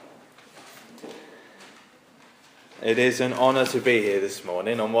It is an honour to be here this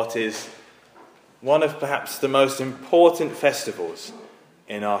morning on what is one of perhaps the most important festivals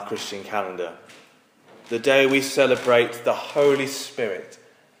in our Christian calendar. The day we celebrate the Holy Spirit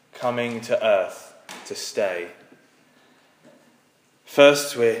coming to earth to stay.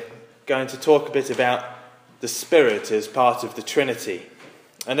 First, we're going to talk a bit about the Spirit as part of the Trinity,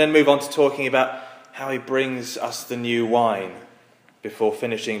 and then move on to talking about how he brings us the new wine, before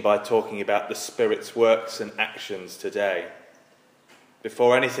finishing by talking about the Spirit's works and actions today.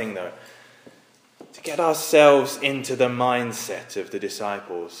 Before anything, though, to get ourselves into the mindset of the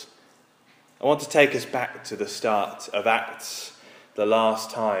disciples, I want to take us back to the start of Acts, the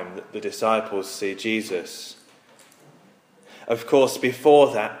last time that the disciples see Jesus. Of course,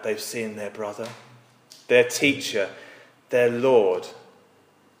 before that, they've seen their brother, their teacher, their Lord,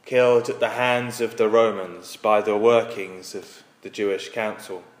 killed at the hands of the Romans by the workings of the Jewish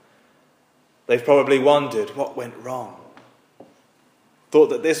council. They've probably wondered what went wrong,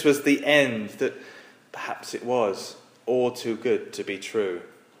 thought that this was the end, that perhaps it was all too good to be true.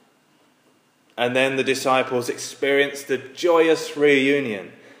 And then the disciples experienced the joyous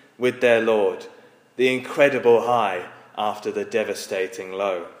reunion with their Lord, the incredible high after the devastating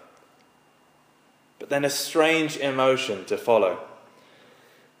low. But then a strange emotion to follow.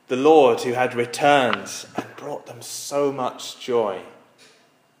 The Lord, who had returned and brought them so much joy,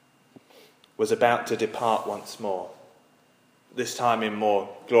 was about to depart once more, this time in more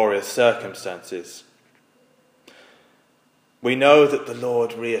glorious circumstances. We know that the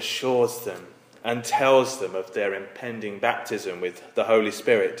Lord reassures them and tells them of their impending baptism with the Holy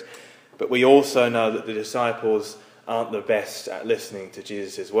Spirit, but we also know that the disciples aren't the best at listening to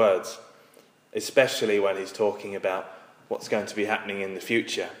Jesus' words, especially when he's talking about what's going to be happening in the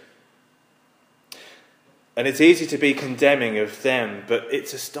future. And it's easy to be condemning of them, but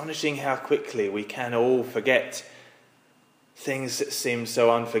it's astonishing how quickly we can all forget things that seem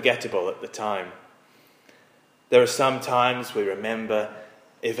so unforgettable at the time. There are some times we remember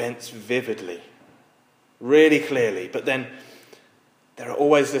events vividly, really clearly, but then there are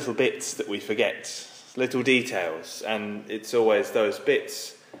always little bits that we forget, little details, and it's always those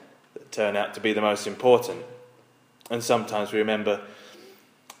bits that turn out to be the most important. And sometimes we remember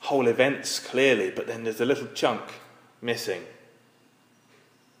whole events clearly, but then there's a little chunk missing.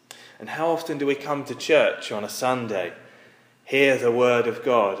 And how often do we come to church on a Sunday, hear the word of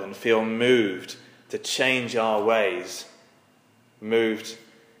God and feel moved to change our ways, moved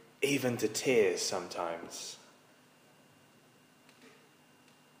even to tears sometimes?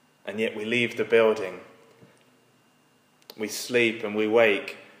 And yet we leave the building, we sleep and we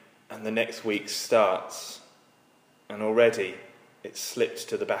wake, and the next week starts, and already it slips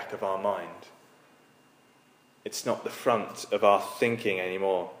to the back of our mind. It's not the front of our thinking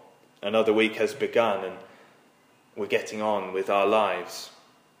anymore. Another week has begun and we're getting on with our lives.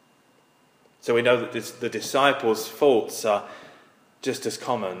 So we know that the disciples' faults are just as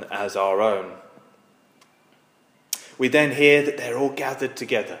common as our own. We then hear that they're all gathered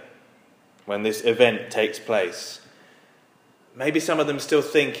together when this event takes place. Maybe some of them still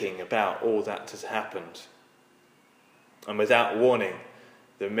thinking about all that has happened. And without warning,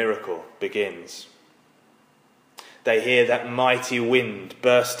 the miracle begins. They hear that mighty wind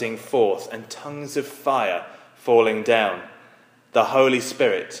bursting forth and tongues of fire falling down. The Holy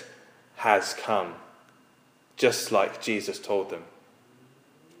Spirit has come, just like Jesus told them.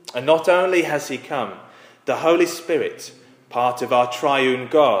 And not only has he come, the Holy Spirit, part of our triune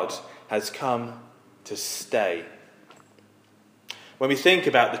God, has come to stay. When we think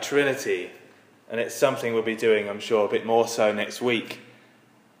about the Trinity, and it's something we'll be doing, I'm sure, a bit more so next week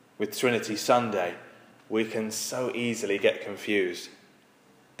with Trinity Sunday, we can so easily get confused.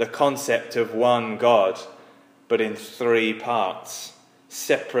 The concept of one God, but in three parts,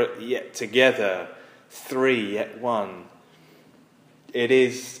 separate yet together, three yet one. It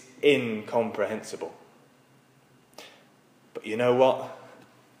is incomprehensible. But you know what?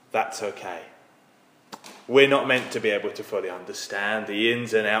 That's okay. We're not meant to be able to fully understand the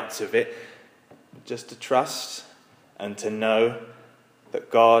ins and outs of it, just to trust and to know that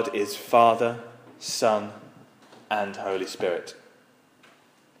God is Father, Son, and Holy Spirit.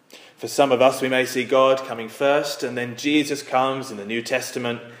 For some of us, we may see God coming first, and then Jesus comes in the New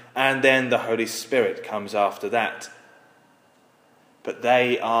Testament, and then the Holy Spirit comes after that. But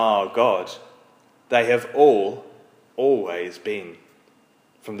they are God. They have always been,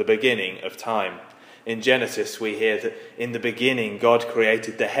 from the beginning of time. In Genesis, we hear that in the beginning God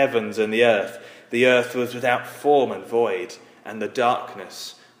created the heavens and the earth. The earth was without form and void, and the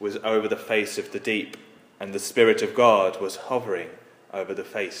darkness was over the face of the deep, and the Spirit of God was hovering over the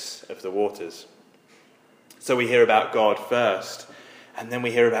face of the waters. So we hear about God first, and then we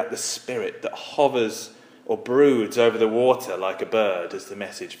hear about the Spirit that hovers or broods over the water like a bird, as the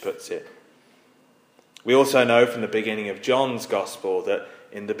Message puts it. We also know from the beginning of John's Gospel that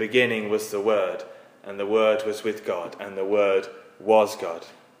in the beginning was the Word, and the Word was with God, and the Word was God.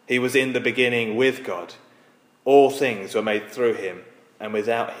 He was in the beginning with God. All things were made through him, and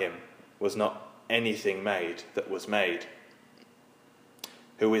without him was not anything made that was made.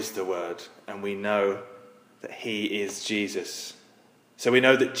 Who is the Word? And we know that he is Jesus. So we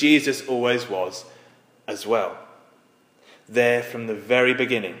know that Jesus always was as well, there from the very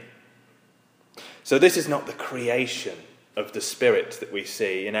beginning. So this is not the creation of the Spirit that we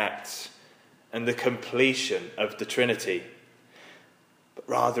see in Acts and the completion of the Trinity, but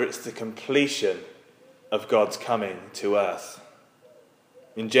rather it's the completion of God's coming to earth.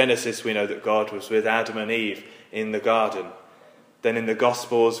 In Genesis we know that God was with Adam and Eve in the garden. Then in the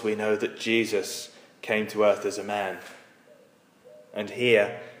Gospels we know that Jesus came to earth as a man. And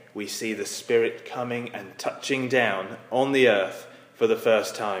here we see the Spirit coming and touching down on the earth for the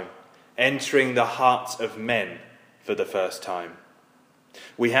first time, entering the hearts of men for the first time.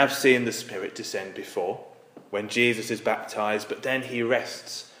 We have seen the Spirit descend before, when Jesus is baptized, but then he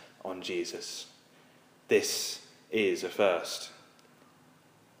rests on Jesus. This is a first.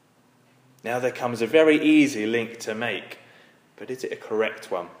 Now there comes a very easy link to make, but is it a correct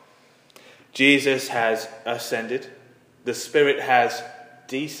one? Jesus has ascended, the Spirit has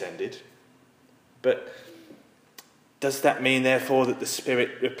descended, but does that mean therefore that the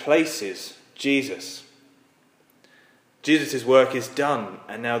Spirit replaces Jesus? Jesus' work is done,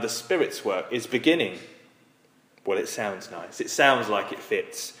 and now the Spirit's work is beginning. Well, it sounds nice. It sounds like it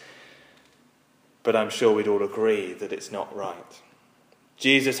fits. But I'm sure we'd all agree that it's not right.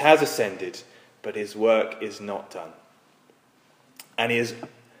 Jesus has ascended, but his work is not done. And he is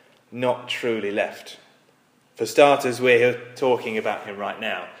not truly left. For starters, we're talking about him right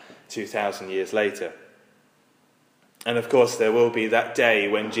now, 2,000 years later. And of course, there will be that day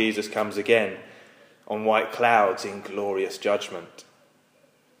when Jesus comes again on white clouds in glorious judgment.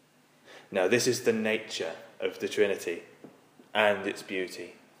 Now, this is the nature of the Trinity and its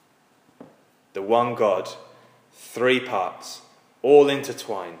beauty. The one God, three parts, all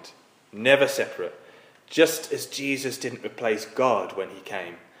intertwined, never separate. Just as Jesus didn't replace God when he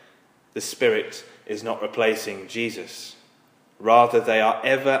came, the Spirit is not replacing Jesus. Rather, they are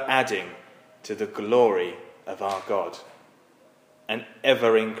ever adding to the glory of our God and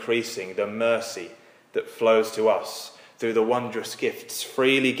ever increasing the mercy that flows to us through the wondrous gifts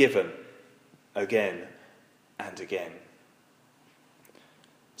freely given again and again.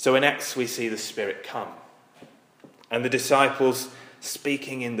 So in Acts we see the Spirit come, and the disciples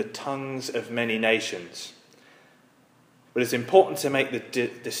speaking in the tongues of many nations. But it's important to make the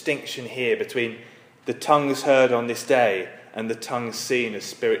distinction here between the tongues heard on this day and the tongues seen as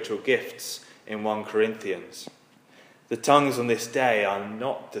spiritual gifts in 1 Corinthians. The tongues on this day are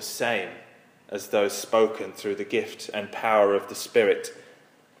not the same as those spoken through the gift and power of the Spirit.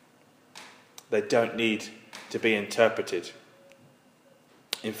 They don't need to be interpreted.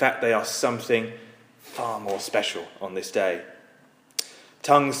 In fact, they are something far more special on this day.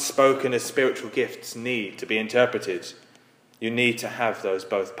 Tongues spoken as spiritual gifts need to be interpreted. You need to have those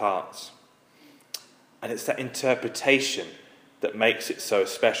both parts. And it's that interpretation that makes it so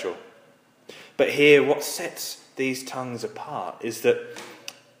special. But here, what sets these tongues apart is that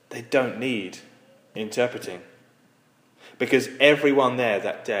they don't need interpreting. Because everyone there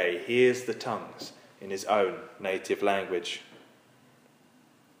that day hears the tongues in his own native language.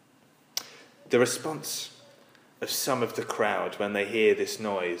 The response of some of the crowd when they hear this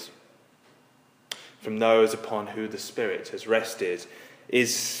noise from those upon who the Spirit has rested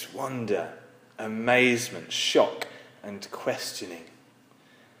is wonder, amazement, shock and questioning.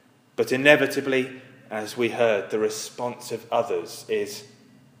 But inevitably, as we heard, the response of others is,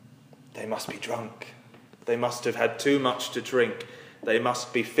 they must be drunk. They must have had too much to drink. They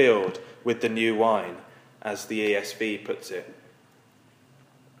must be filled with the new wine, as the ESV puts it.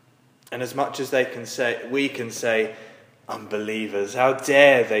 And as much as we can say, unbelievers, how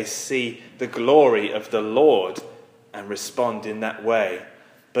dare they see the glory of the Lord and respond in that way?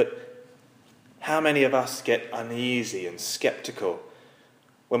 But how many of us get uneasy and sceptical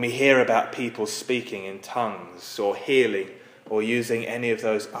when we hear about people speaking in tongues or healing or using any of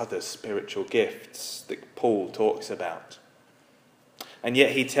those other spiritual gifts that Paul talks about? And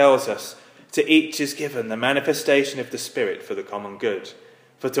yet he tells us, to each is given the manifestation of the Spirit for the common good.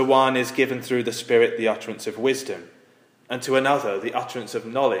 For to one is given through the Spirit the utterance of wisdom, and to another the utterance of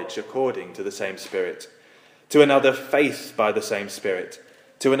knowledge according to the same Spirit, to another faith by the same Spirit,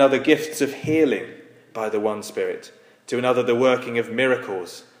 to another gifts of healing, by the one Spirit, to another the working of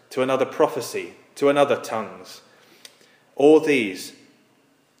miracles, to another prophecy, to another tongues. All these,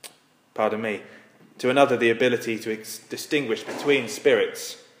 to another the ability to distinguish between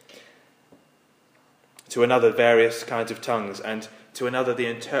spirits, to another various kinds of tongues, and to another the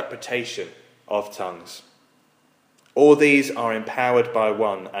interpretation of tongues. All these are empowered by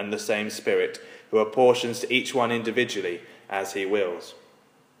one and the same Spirit, who apportions to each one individually as he wills.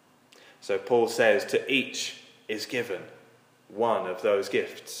 So Paul says, to each is given one of those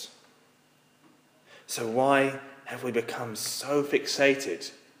gifts. So why have we become so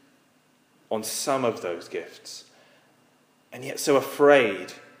fixated on some of those gifts, and yet so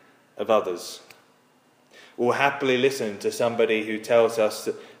afraid of others? We'll happily listen to somebody who tells us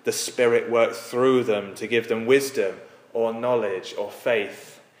that the Spirit works through them to give them wisdom or knowledge or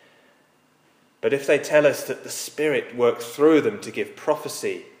faith. But if they tell us that the Spirit works through them to give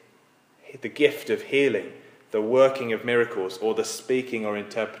prophecy, the gift of healing, the working of miracles, or the speaking or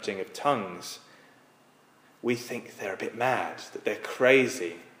interpreting of tongues, we think they're a bit mad, that they're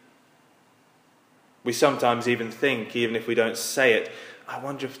crazy. We sometimes even think, even if we don't say it, I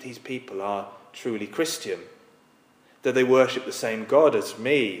wonder if these people are truly Christian. Do they worship the same God as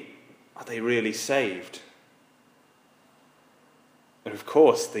me? Are they really saved? And of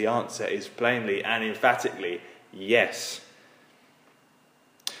course, the answer is plainly and emphatically yes.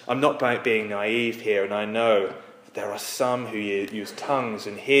 I'm not being naive here, and I know that there are some who use tongues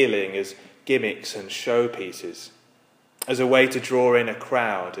and healing as gimmicks and showpieces, as a way to draw in a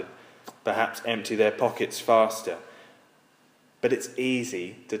crowd and perhaps empty their pockets faster. But it's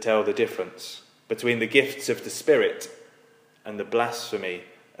easy to tell the difference between the gifts of the Spirit and the blasphemy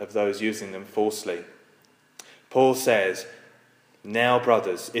of those using them falsely. Paul says, "Now,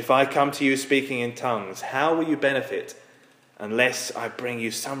 brothers, if I come to you speaking in tongues, how will you benefit unless I bring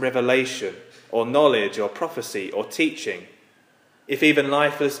you some revelation or knowledge or prophecy or teaching? If even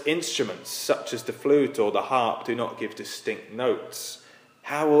lifeless instruments such as the flute or the harp do not give distinct notes,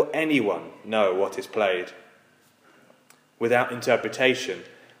 how will anyone know what is played? Without interpretation,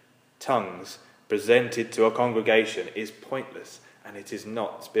 tongues presented to a congregation is pointless, and it is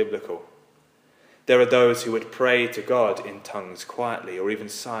not biblical. There are those who would pray to God in tongues quietly or even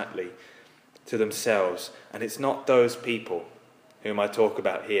silently to themselves, and it's not those people whom I talk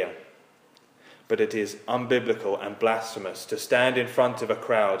about here. But it is unbiblical and blasphemous to stand in front of a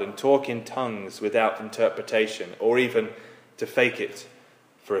crowd and talk in tongues without interpretation, or even to fake it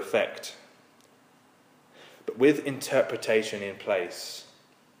for effect. But with interpretation in place,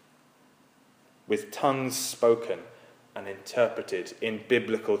 with tongues spoken and interpreted in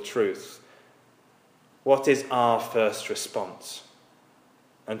biblical truth, what is our first response?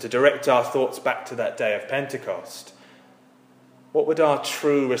 And to direct our thoughts back to that day of Pentecost, what would our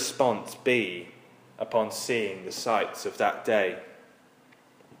true response be upon seeing the sights of that day?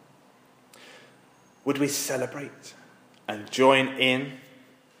 Would we celebrate and join in,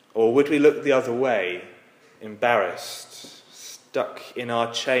 or would we look the other way, embarrassed, stuck in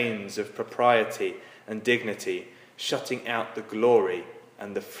our chains of propriety and dignity, shutting out the glory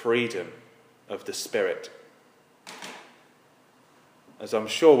and the freedom of the Spirit? As I'm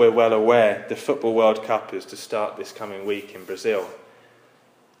sure we're well aware, the Football World Cup is to start this coming week in Brazil.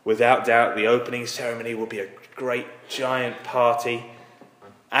 Without doubt, the opening ceremony will be a great, giant party,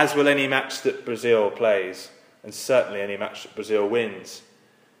 as will any match that Brazil plays, and certainly any match that Brazil wins.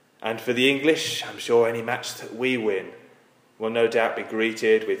 And for the English, I'm sure any match that we win will no doubt be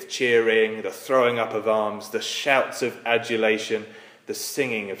greeted with cheering, the throwing up of arms, the shouts of adulation, the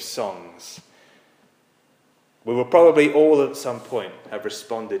singing of songs. We will probably all at some point have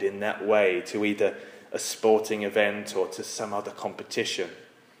responded in that way to either a sporting event or to some other competition.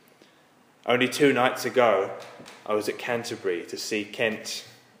 Only 2 nights ago, I was at Canterbury to see Kent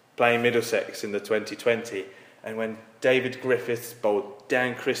playing Middlesex in the 2020, and when David Griffiths bowled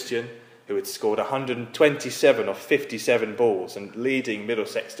Dan Christian, who had scored 127 off 57 balls and leading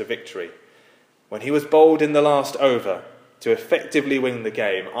Middlesex to victory, when he was bowled in the last over to effectively win the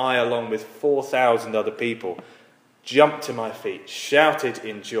game, I, along with 4,000 other people, jumped to my feet, shouted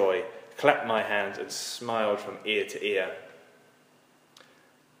in joy, clapped my hands and smiled from ear to ear.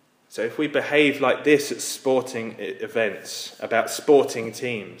 So if we behave like this at sporting events, about sporting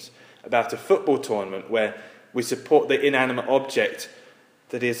teams, about a football tournament where we support the inanimate object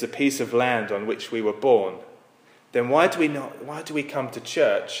that is the piece of land on which we were born, then why do we come to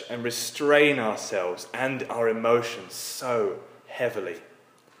church and restrain ourselves and our emotions so heavily?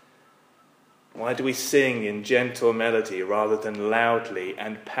 Why do we sing in gentle melody rather than loudly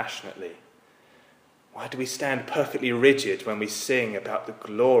and passionately? Why do we stand perfectly rigid when we sing about the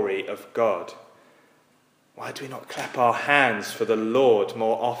glory of God? Why do we not clap our hands for the Lord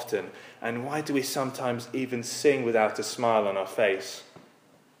more often? And why do we sometimes even sing without a smile on our face?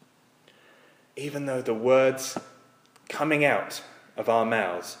 Even though the words coming out of our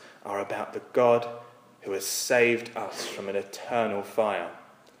mouths are about the God who has saved us from an eternal fire.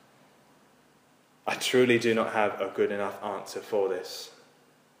 I truly do not have a good enough answer for this.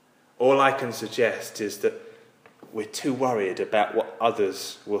 All I can suggest is that we're too worried about what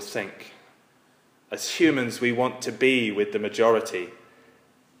others will think. As humans, we want to be with the majority.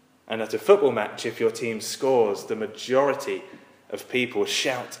 And at a football match, if your team scores, the majority of people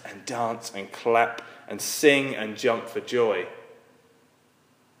shout and dance and clap and sing and jump for joy.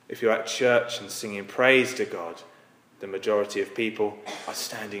 If you're at church and singing praise to God, the majority of people are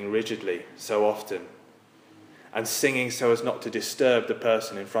standing rigidly so often and singing so as not to disturb the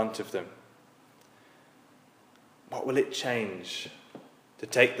person in front of them. What will it change to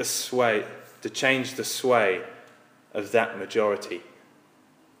change the sway of that majority?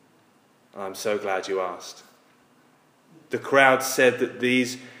 I'm so glad you asked. The crowd said that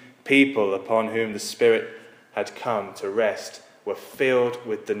these people upon whom the Spirit had come to rest were filled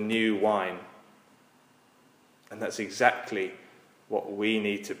with the new wine. And that's exactly what we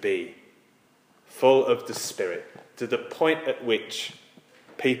need to be. Full of the Spirit, to the point at which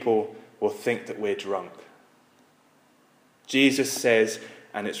people will think that we're drunk. Jesus says,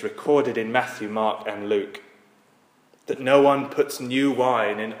 and it's recorded in Matthew, Mark and Luke, that no one puts new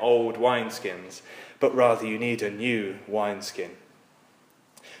wine in old wineskins, but rather you need a new wineskin.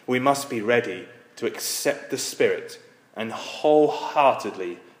 We must be ready to accept the Spirit and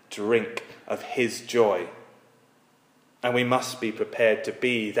wholeheartedly drink of his joy. And we must be prepared to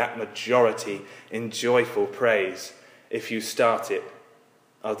be that majority in joyful praise. If you start it,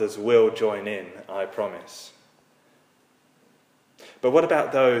 others will join in, I promise. But what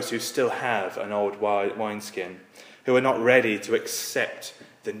about those who still have an old wineskin, who are not ready to accept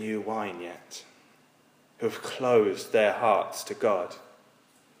the new wine yet, who have closed their hearts to God?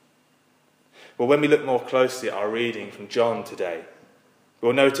 Well, when we look more closely at our reading from John today,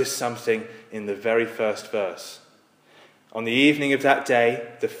 we'll notice something in the very first verse. On the evening of that day,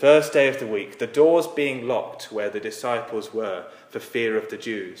 the first day of the week, the doors being locked where the disciples were for fear of the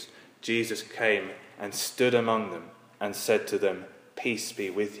Jews, Jesus came and stood among them and said to them, "Peace be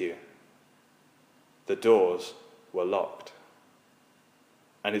with you." The doors were locked.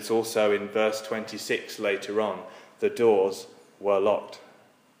 And it's also in verse 26 later on, the doors were locked.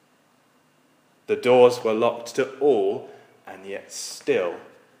 The doors were locked to all, and yet still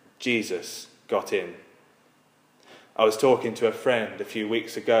Jesus got in. I was talking to a friend a few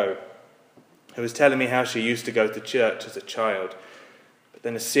weeks ago who was telling me how she used to go to church as a child, but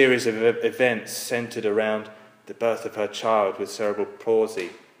then a series of events centred around the birth of her child with cerebral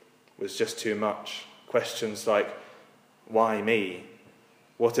palsy was just too much. Questions like, why me?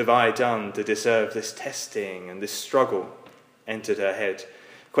 What have I done to deserve this testing and this struggle entered her head.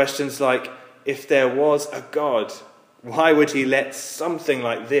 Questions like, if there was a God, why would he let something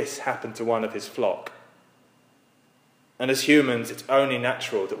like this happen to one of his flock? And as humans, it's only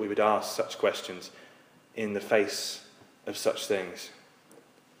natural that we would ask such questions in the face of such things.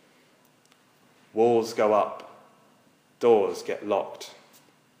 Walls go up, doors get locked.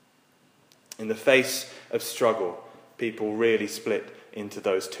 In the face of struggle, people really split into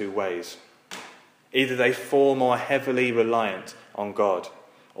those two ways. Either they fall more heavily reliant on God,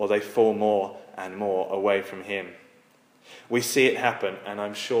 or they fall more and more away from him. We see it happen, and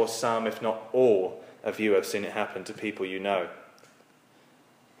I'm sure some, if not all, of you have seen it happen to people you know.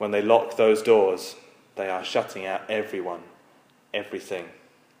 When they lock those doors, they are shutting out everyone, everything,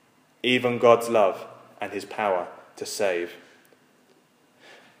 even God's love and his power to save.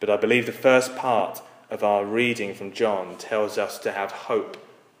 But I believe the first part of our reading from John tells us to have hope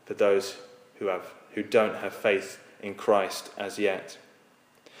for those who don't have faith in Christ as yet.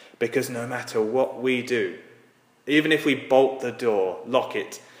 Because no matter what we do, even if we bolt the door, lock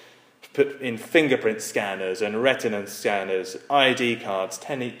it, put in fingerprint scanners and retina scanners, ID cards,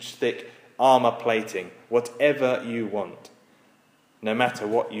 10-inch thick armour plating, whatever you want, no matter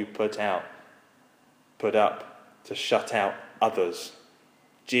what you put up to shut out others,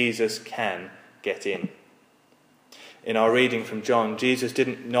 Jesus can get in. In our reading from John, Jesus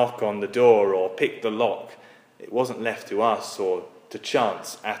didn't knock on the door or pick the lock. It wasn't left to us or to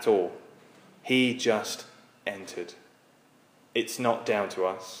chance at all. He just entered. It's not down to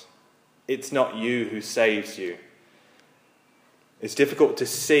us. It's not you who saves you. It's difficult to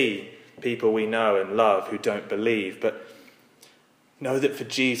see people we know and love who don't believe, but know that for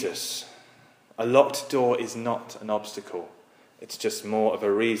Jesus, a locked door is not an obstacle. It's just more of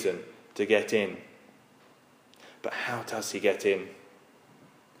a reason to get in. but how does he get in?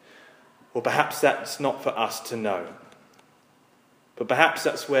 Or perhaps that's not for us to know. But perhaps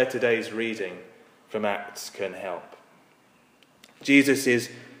that's where today's reading from Acts can help. Jesus is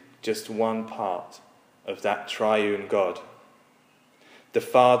just one part of that triune God. The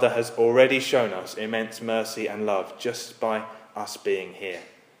Father has already shown us immense mercy and love just by us being here,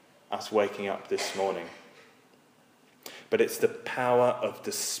 us waking up this morning. But it's the power of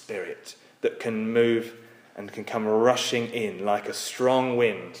the Spirit that can move and can come rushing in like a strong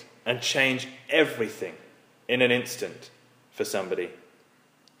wind and change everything in an instant for somebody.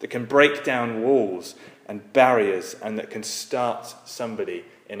 That can break down walls and barriers and that can start somebody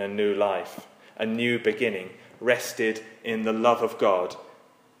in a new life, a new beginning, rested in the love of God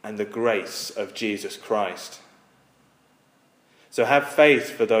and the grace of Jesus Christ. So have faith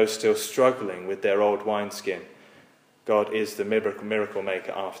for those still struggling with their old wineskin. God is the miracle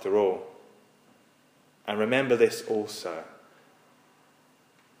maker after all. And remember this also,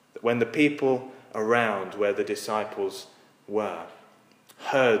 that when the people around where the disciples were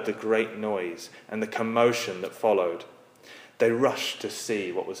heard the great noise and the commotion that followed, they rushed to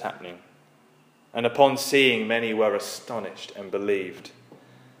see what was happening. And upon seeing, many were astonished and believed.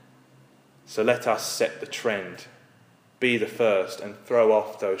 So let us set the trend, be the first, and throw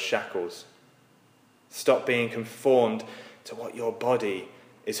off those shackles. Stop being conformed to what your body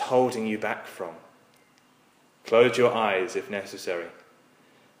is holding you back from. Close your eyes if necessary.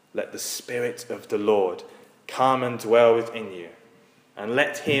 Let the Spirit of the Lord come and dwell within you, and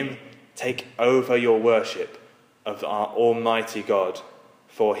let him take over your worship of our Almighty God,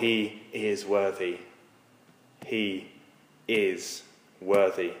 for he is worthy. He is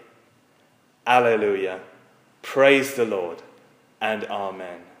worthy. Alleluia. Praise the Lord, and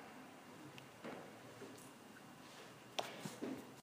amen.